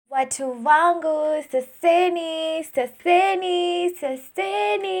Watu wangu, saseni.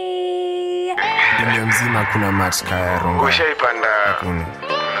 Dunia mzima kuna mat kaya ronga. Ushaipanda Hakuna.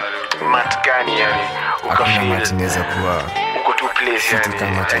 mat gani yani? Hakuna mat inaweza kuwa Uko tu place kitu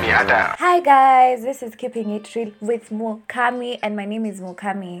kama yani cha hata Hi guys, this is Keeping It Real with Mukami and my name is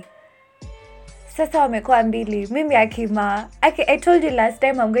Mukami. Sasa wamekuwa mbili. Mimi Akima. I told you last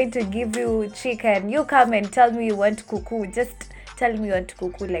time I'm going to give you chicken. You come and tell me you want kuku. Just tell me you want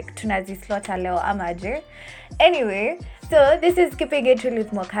kuku. Like tunazislaughter leo amaje. Anyway, so this is Keeping It Real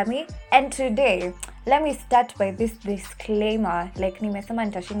with Mukami. And today, let me start by this disclaimer. Like nimesema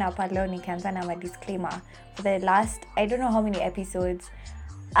nitashinda hapa leo nikianza na disclaimer. For the last, I don't know how many episodes.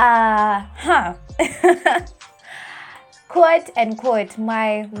 Quote unquote,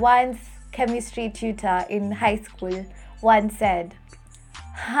 my once chemistry tutor in high school once said,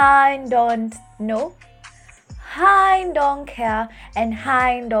 "Hein don't know, Hein don't care, and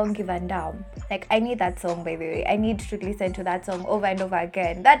Hein don't give a damn." Like, I need that song, by the way. I need to listen to that song over and over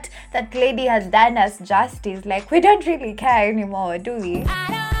again. That lady has done us justice. Like, we don't really care anymore, do we?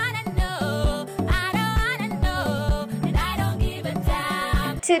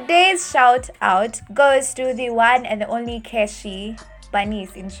 Today's shout out goes to the one and the only Keshi,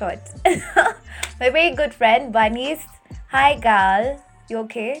 Bunnies in short. My very good friend, Bunnies. Hi, girl. You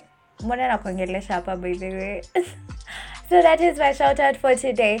okay? Mbona nakuongelesha hapa, by the way. So that is my shout out for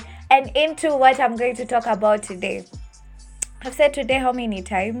today. And into what I'm going to talk about today. I've said today how many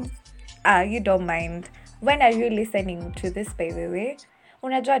times? You don't mind. When are you listening to this, by the way?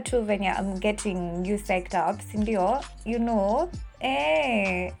 Unajua tu venye I'm getting you psyched up, sindio? You know?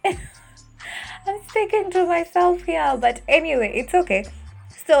 I'm speaking to myself here, but anyway, it's okay.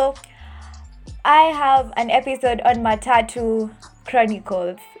 So, I have an episode on Matatu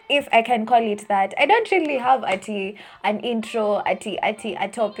Chronicles, if I can call it that. I don't really have an intro, a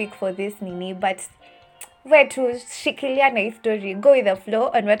topic for this nini, but where to shikilia na story, go with the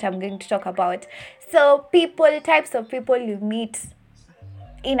flow on what I'm going to talk about. So, types of people you meet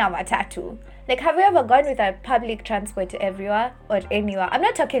in a matatu. Like, have you ever gone with a public transport everywhere or anywhere? I'm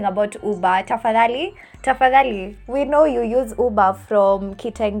not talking about Uber. Tafadhali. We know you use Uber from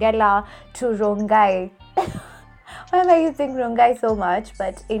Kitengela to Rongai. Why am I using Rongai so much?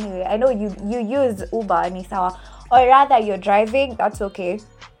 But anyway, I know you use Uber, ni sawa. Or rather, you're driving, that's okay.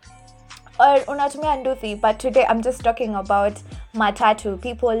 Or unatumia nduthi, but today I'm just talking about matatu,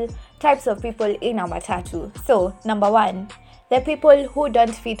 types of people in a matatu. So, number one, the people who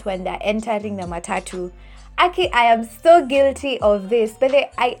don't fit when they're entering the matatu. Aki, I am so guilty of this, but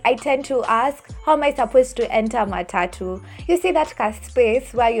I tend to ask, how am I supposed to enter matatu? You see that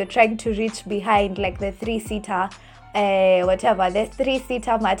space where you're trying to reach behind, like the three-seater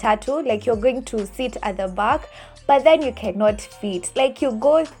matatu, like you're going to sit at the back, but then you cannot fit. Like you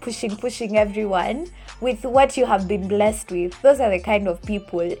go pushing everyone with what you have been blessed with. Those are the kind of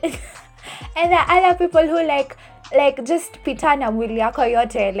people. And there are other people who like just pitana mwili yako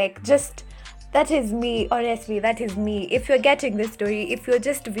yote, like just, that is me. Honestly, that is me. If you're getting this story, if you're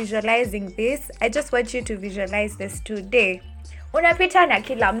just visualizing this, I just want you to visualize this today. Unapita na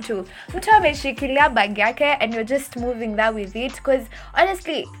kila mtu ameshikilia bag yake and you're just moving there with it, because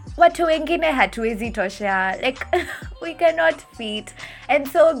honestly watu wengine hatuwezi tosha, like we cannot fit. And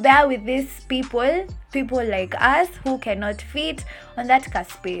so bear with these people like us who cannot fit on that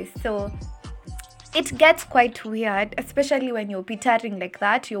space. So it gets quite weird, especially when you're pitering like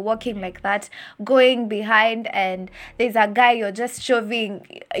that, you're walking like that, going behind, and there's a guy, you're just shoving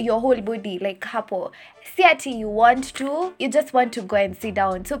your whole body like hapo. Si ati you just want to go and sit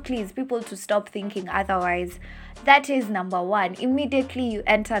down. So please, people, to stop thinking otherwise. That is number one. Immediately you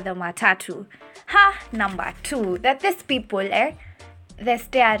enter the matatu. Number two, that these people, the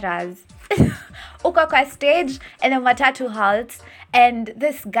starers. Uko kwa stage and the matatu halts and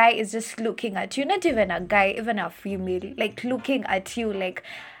this guy is just looking at you, not even a guy, even a female, like looking at you like,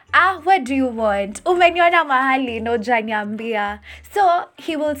 what do you want? Umeniona mahali no janiambia. So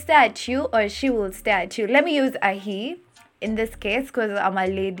he will stare at you or she will stare at you. Let me use a he in this case because I'm a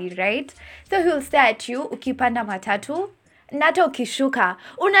lady, right? So he will stare at you ukipanda matatu, nato ukishuka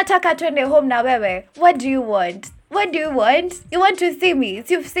unataka twende home na wewe. What do you want? What do you want? You want to see me?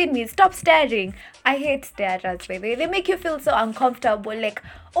 You've seen me. Stop staring. I hate starers, baby. They make you feel so uncomfortable. Like,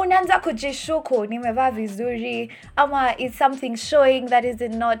 unaanza kujishuku, nimevaa vizuri. Ama is something showing that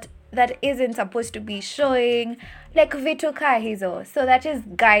isn't supposed to be showing. Like, vitu ka hizo. So that is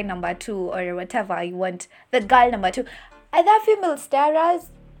guy number 2 or whatever you want. The girl number 2. Are there female starers?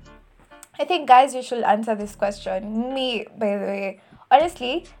 I think, guys, you should answer this question. Me, by the way,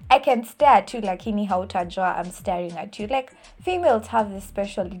 honestly, I can stare at you lakini hautajua I'm staring at you. Like, females have this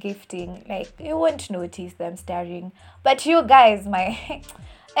special gifting. Like, you won't notice them staring. But you guys, my...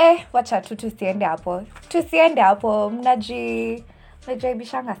 wacha tu tusiende hapo. Tusiende hapo.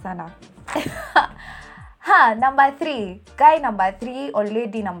 Mnajaibishanga sana. Number 3. Guy number 3 or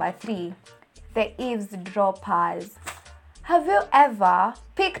lady number 3. The eavesdroppers. Have you ever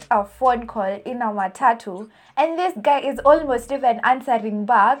picked a phone call in a matatu and this guy is almost even answering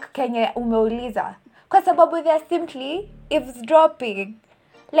back kenye umeuliza? Kwa sababu they're simply eavesdropping.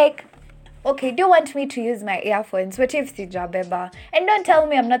 Like, okay, do you want me to use my earphones? What if sijabeba? And don't tell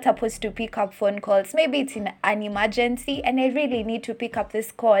me I'm not supposed to pick up phone calls. Maybe it's in an emergency and I really need to pick up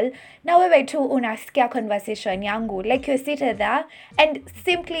this call. Now wewe tu unasikia conversation yangu. Like you're seated there and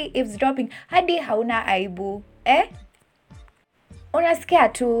simply eavesdropping. Hadi hauna aibu.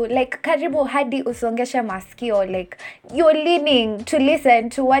 Unasikia tu, like karibu hadi usongeshe masikio, like you're leaning to listen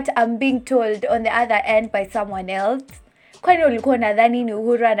to what I'm being told on the other end by someone else. Kwani ulikuwa unadhani ni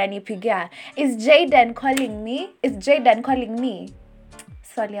Uhuru ananipigia? Is Jayden calling me?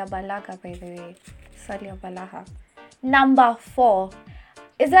 Swali ya balagha, by the way. Swali ya balagha. Number 4.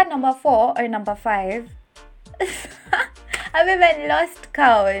 Is that number 4 or number 5? I've even lost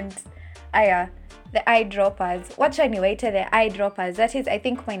count. Aya. The eyedroppers. Watch anyway to the eyedroppers. That is, I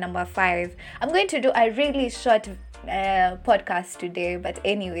think, my number 5. I'm going to do a really short podcast today, but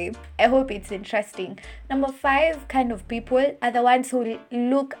anyway, I hope it's interesting. Number 5 kind of people are the ones who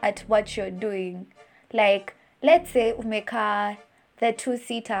look at what you're doing. Like, let's say umeka the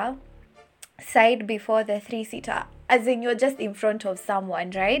 2-seater side before the 3-seater, as in you're just in front of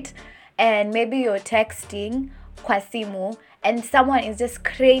someone, right? And maybe you're texting kwa simu and someone is just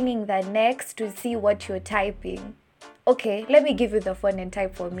craning their necks to see what you're typing. Okay, let me give you the phone and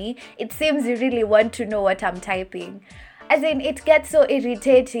type for me. It seems you really want to know what I'm typing. As in, it gets so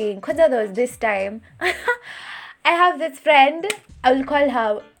irritating. Because there was this time, I have this friend, I will call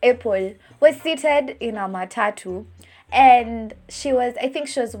her Apple, was seated in a matatu. And I think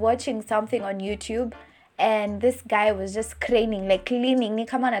she was watching something on YouTube. And this guy was just craning, like leaning, ni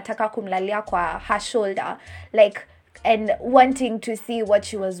kama nataka kumlalia kwa her shoulder, like, and wanting to see what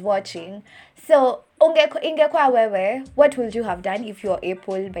she was watching. So, ingekuwa wewe, what would you have done if you're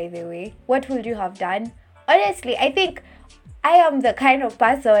Apple, by the way? What would you have done? Honestly, I think I am the kind of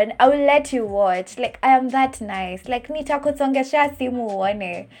person, I will let you watch. Like, I am that nice. Like, nitakusongesha simu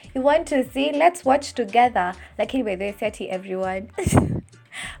uone. You want to see? Let's watch together. Like, by the way, sati everyone.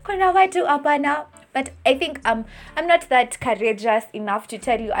 Kuna watu apana. But I think I'm not that courageous enough to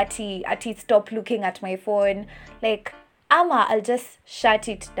tell you, ati stop looking at my phone. Like, I'll just shut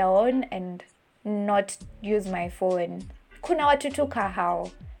it down and not use my phone. Kuna watu tu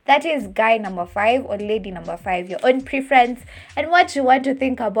kahao. That is guy number 5 or lady number 5. Your own preference and what you want to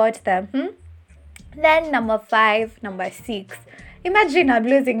think about them. Then number 5, number 6. Imagine I'm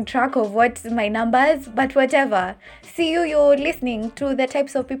losing track of what my numbers, but whatever. See you're listening to the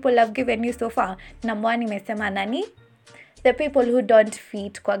types of people I've given you so far. Number 1, nimesema nani? The people who don't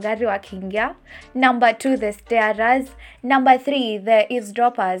fit kwa gari wakiingia. Number 2, the starers. Number 3, the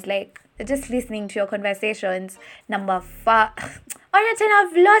eavesdroppers, like just listening to your conversations. Number 4,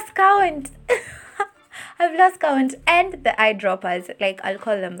 I've lost count. I've lost count. And the eyedroppers, like I'll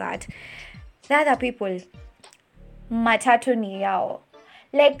call them that. The other people, matatu ni yao.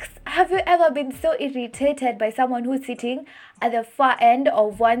 Like, have you ever been so irritated by someone who's sitting at the far end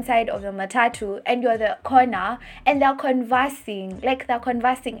of one side of the matatu and you're the corner and they're conversing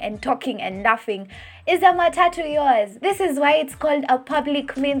and talking and laughing? Is the matatu yours? This is why it's called a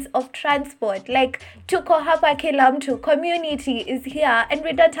public means of transport. Like, tuko hapa kila mtu, community is here and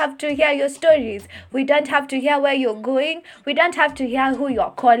we don't have to hear your stories. We don't have to hear where you're going. We don't have to hear who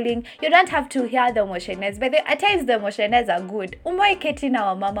you're calling. You don't have to hear the moshenes. But at times the moshenes are good. Umoi keti na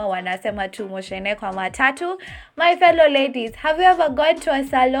wamama wanasema tu moshene kwa matatu. My fellow ladies, have you ever gone to a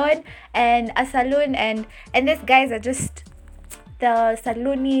salon and these guys are just the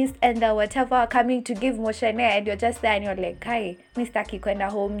saloonists and the whatever are coming to give moshene and you're just there and you're like, hi, Mr. Kikwenda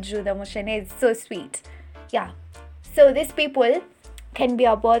home Jew, the moshene is so sweet. Yeah. So these people can be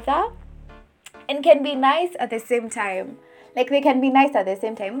a bother and can be nice at the same time. Like, they can be nice at the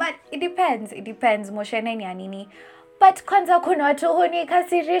same time, but it depends. Moshene ni anini. But kwanza kuna watu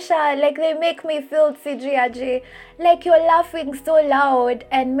hunikasirisha, like they make me feel sijui, like you're laughing so loud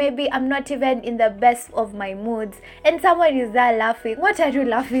and maybe I'm not even in the best of my moods and someone is there laughing. What are you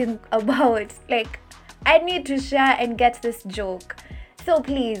laughing about? Like, I need to share and get this joke. So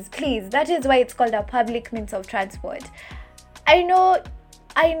please, that is why it's called a public means of transport. I know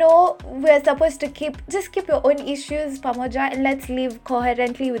I know we're supposed to just keep your own issues pamoja, and let's live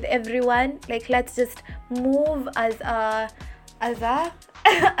coherently with everyone. Like, let's just move as a as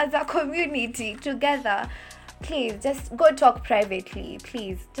a community together. Please just go talk privately.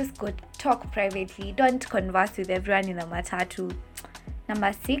 Please just go talk privately. Don't converse with everyone in the matatu.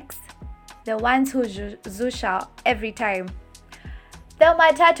 Number 6, the ones who zusha every time. The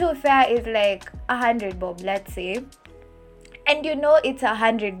matatu fare is like 100 bob, let's say. And you know it's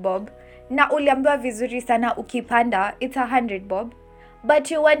 100 bob. Na uliambiwa vizuri sana ukipanda, it's 100 bob.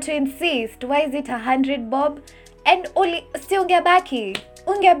 But you want to insist, why is it 100 bob? And si ungebaki.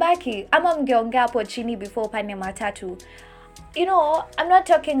 Ama mngeongea hapo chini before upande matatu. You know, I'm not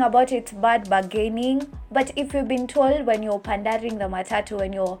talking about it's bad bargaining, but if you've been told when you're pandaring the matatu,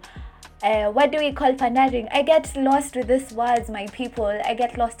 when you're what do we call pandering? I get lost with these words, my people. I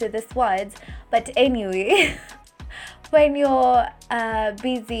get lost with these words. But anyway, when you're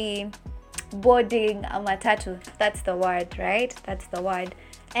busy boarding a matatu, that's the word, right? That's the word.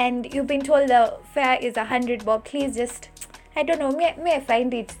 And you've been told the fare is 100 bob. Please just, I don't know, may I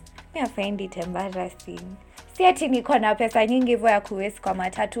find it embarrassing. Si ati niko na pesa nyingi hivyo ya kuwaste kwa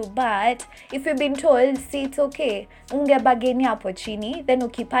matatu, but if you've been told, see, it's okay. Ungebageni hapo chini, then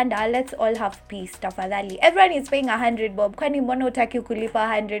ukipanda, let's all have peace, tafadhali. Everyone is paying 100 bob. Kwani mbona hutaki kulipa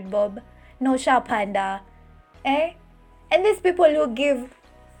 100 bob? No shapanda. And these people who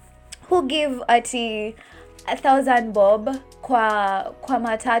give ati 1,000 bob kwa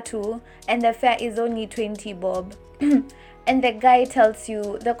matatu, and the fare is only 20 bob. And the guy tells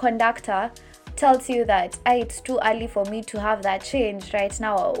you, the conductor tells you that it's too early for me to have that change right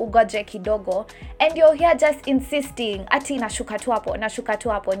now, ugoje kidogo, and you're here just insisting ati nashuka tu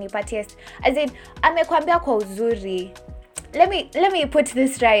hapo nipatie, as in amekwambia kwa uzuri. Let me put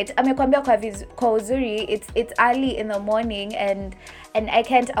this right. Amekwambia kwa uzuri, it's early in the morning and I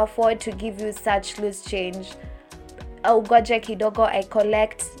can't afford to give you such loose change. Ugoje kidogo, I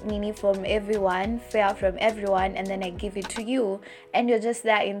collect nini from everyone, fare from everyone, and then I give it to you, and you're just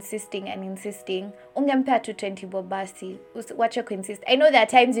there insisting. Ungempea to 20 bob basi, wacha kuinsist. I know there are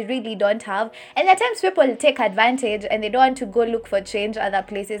times you really don't have, and there are times people take advantage and they don't want to go look for change other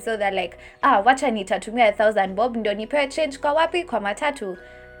places, so they're like, wacha nitatumia 1,000 bob ndio nipewe change kwa wapi, kwa matatu.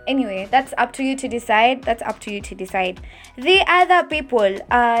 Anyway, that's up to you to decide. The other people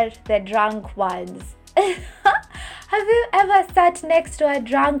are the drunk ones. Have you ever sat next to a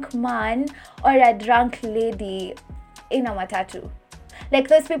drunk man or a drunk lady in a matatu? Like,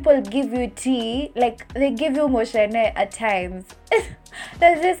 those people give you tea, like they give you moshene at times.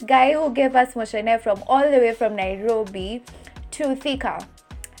 There's this guy who gave us moshene from all the way from Nairobi to Thika.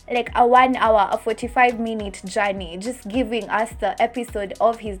 Like a 1 hour, a 45-minute journey, just giving us the episode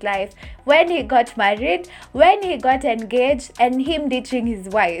of his life, when he got married, when he got engaged, and him ditching his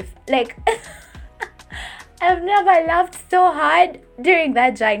wife. Like, I've never laughed so hard during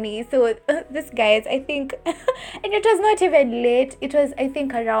that journey. So this guys, I think, and it was not even late. It was, I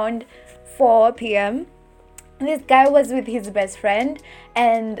think, around 4 p.m. This guy was with his best friend,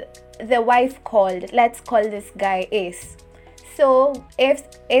 and the wife called. Let's call this guy Ace. So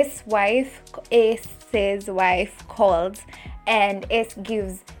Ace's wife calls, and Ace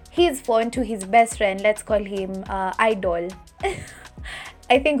gives his phone to his best friend. Let's call him Idol.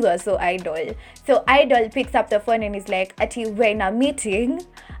 I think we are so Idol. So Idol picks up the phone and is like, Ati, we're in a meeting.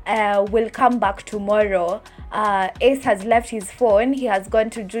 We'll come back tomorrow. Ace has left his phone. He has gone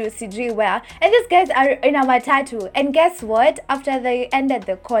to CG where. And these guys are in a matatu. And guess what? After they ended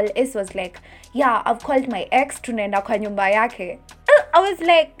the call, Ace was like, yeah, I've called my ex, tunaenda kwa nyumba yake. I was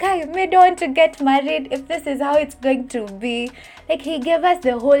like, guy, we don't want to get married if this is how it's going to be. Like, he gave us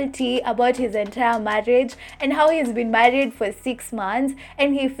the whole tea about his entire marriage and how he's been married for 6 months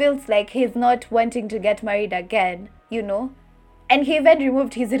and he feels like he's not wanting to get married again, you know? And he even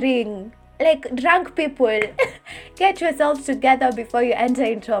removed his ring. Like, drunk people, get yourselves together before you enter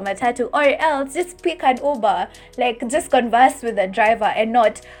into a matatu, or else just pick an Uber. Like, just converse with the driver and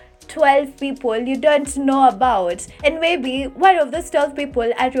not 12 people you don't know about, and maybe one of those 12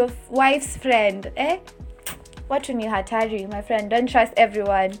 people are your wife's friend. Watu ni hatari, my friend. Don't trust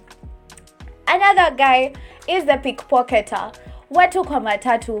everyone. Another guy is the pickpocketer. Watu kwa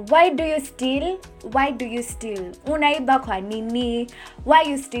matatu, why do you steal? Unaiba kwa nini? Why are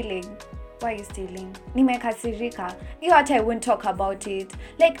you stealing? Nimekasirika. You hata I won't talk about it.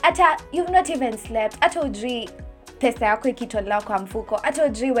 Like, ata you've not even slept. Ata ujui pesa yako ikitolewa kwa mfuko. Ata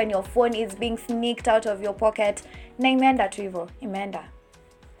ujui when your phone is being sneaked out of your pocket. Na imeenda tu hivyo.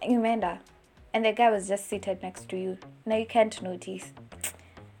 Imeenda. And the guy was just seated next to you. Now you can't notice.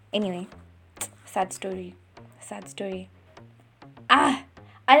 Anyway, sad story.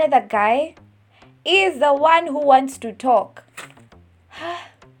 another guy is the one who wants to talk.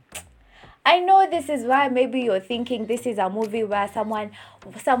 I know this is why maybe you're thinking this is a movie where someone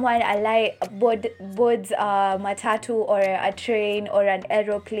boards a matatu or a train or an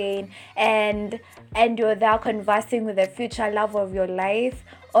aeroplane, and you're there conversing with the future love of your life,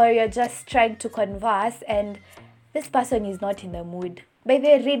 or you're just trying to converse and this person is not in the mood. But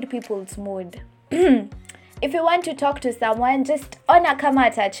they read people's mood. If you want to talk to someone, just ona kama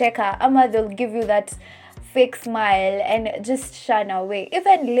atacheka, ama they'll give you that fake smile and just shun away.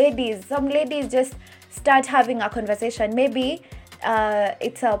 Even ladies, some ladies just start having a conversation. Maybe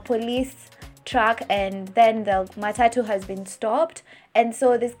it's a police truck and then the matatu has been stopped, and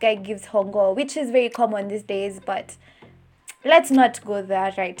so this guy gives hongo, which is very common these days, but let's not go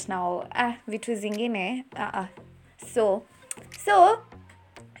there right now. Vitu zingine. So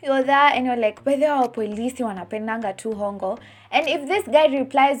you're there and you're like, whether our police wanapendanga tu hongo, and if this guy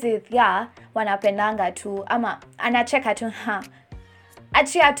replies with yeah, wanapendanga tu, ama anacheka tu,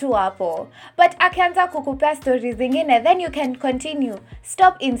 achia tu hapo. But akianza kukupea stories zingine, then you can continue.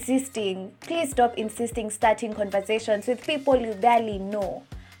 Stop insisting. Please stop insisting starting conversations with people you barely know.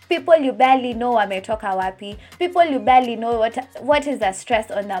 People you barely know wametoka wapi. People you barely know what is the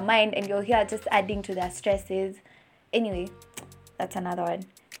stress on their mind, and you're here just adding to their stresses. Anyway, that's another one.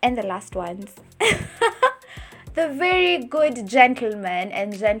 And the last ones. The very good gentlemen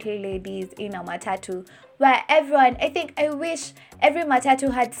and gentle ladies in a matatu, where everyone, I wish every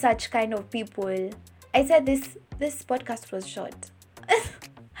matatu had such kind of people. I said this podcast was short.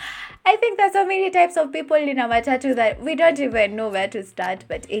 I think there's so many types of people in a matatu that we don't even know where to start.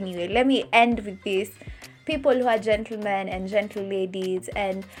 But anyway, let me end with this. People who are gentlemen and gentle ladies,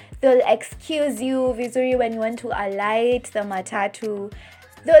 and they'll excuse you vizuri when you want to alight the matatu.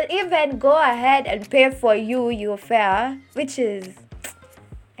 They'll even go ahead and pay for your fare, which is,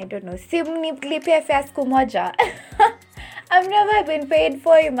 I don't know, simnilipe fare siku moja. I've never been paid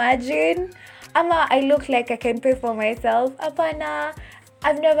for, imagine. Ama I look like I can pay for myself. Apana,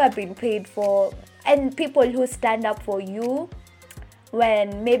 I've never been paid for. And people who stand up for you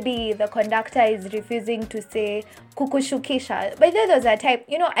when maybe the conductor is refusing to say kukushukisha. By the way, there's a type,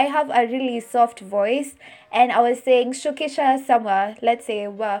 I have a really soft voice, and I was saying shukisha somewhere, let's say,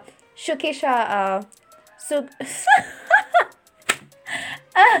 shukisha,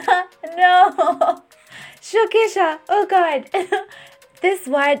 no, shukisha, oh God. This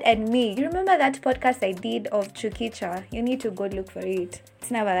word and me. You remember that podcast I did of Chukicha? You need to go look for it. It's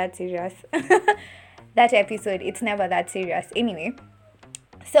never that serious. That episode, it's never that serious. Anyway,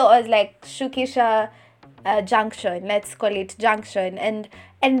 so I was like, Shukisha junction, let's call it junction. And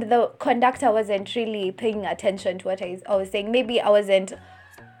the conductor wasn't really paying attention to what I was saying. Maybe I wasn't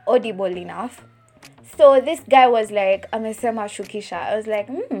audible enough. So this guy was like, amesema Shukisha. I was like,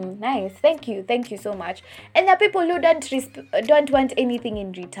 nice, thank you so much. And there are people who don't want anything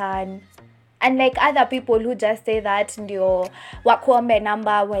in return. And like other people who just say that ndio wakuombe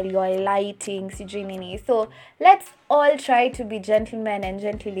number while you're lighting, sijui nini. So let's all try to be gentlemen and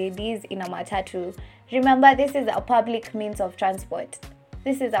gentle ladies in a matatu. Remember, this is a public means of transport.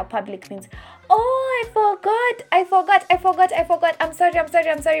 This is a public means. Oh, I forgot. I'm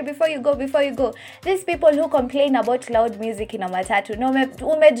sorry. Before you go. These people who complain about loud music in a matatu. No,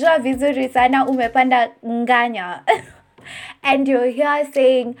 umejua vizuri sana, umepanda nganya. And you're here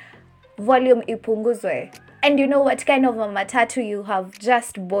saying volume ipunguzwe. And you know what kind of a matatu you have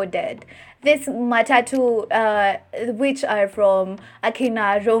just boarded. This matatu, which are from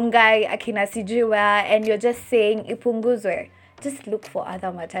Akina Rongai, Akina Sijiwa, and you're just saying ipunguzwe. Just look for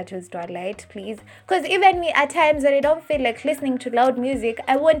other matatus to alight, please. Because even me, at times when I don't feel like listening to loud music,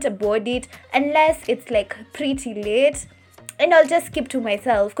 I won't board it unless it's like pretty late. And I'll just keep to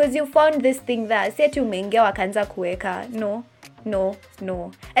myself. Because you found this thing there. Say tu umeingia wakanza kuweka.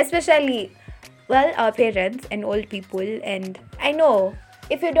 No. Especially, well, our parents and old people. And I know,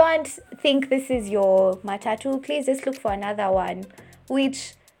 if you don't think this is your matatu, please just look for another one,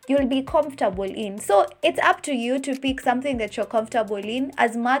 which you'll be comfortable in. So it's up to you to pick something that you're comfortable in,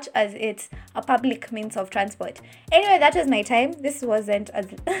 as much as it's a public means of transport. Anyway, that was my time. This wasn't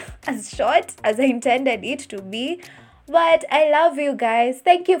as short as I intended it to be, but I love you guys.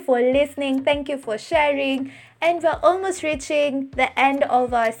 Thank you for listening. Thank you for sharing. And we're almost reaching the end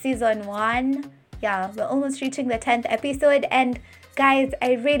of our season 1. Yeah, we're almost reaching the 10th episode, and guys,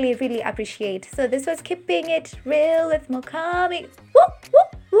 I really appreciate. So this was Keeping It Real with Mokami. Woo!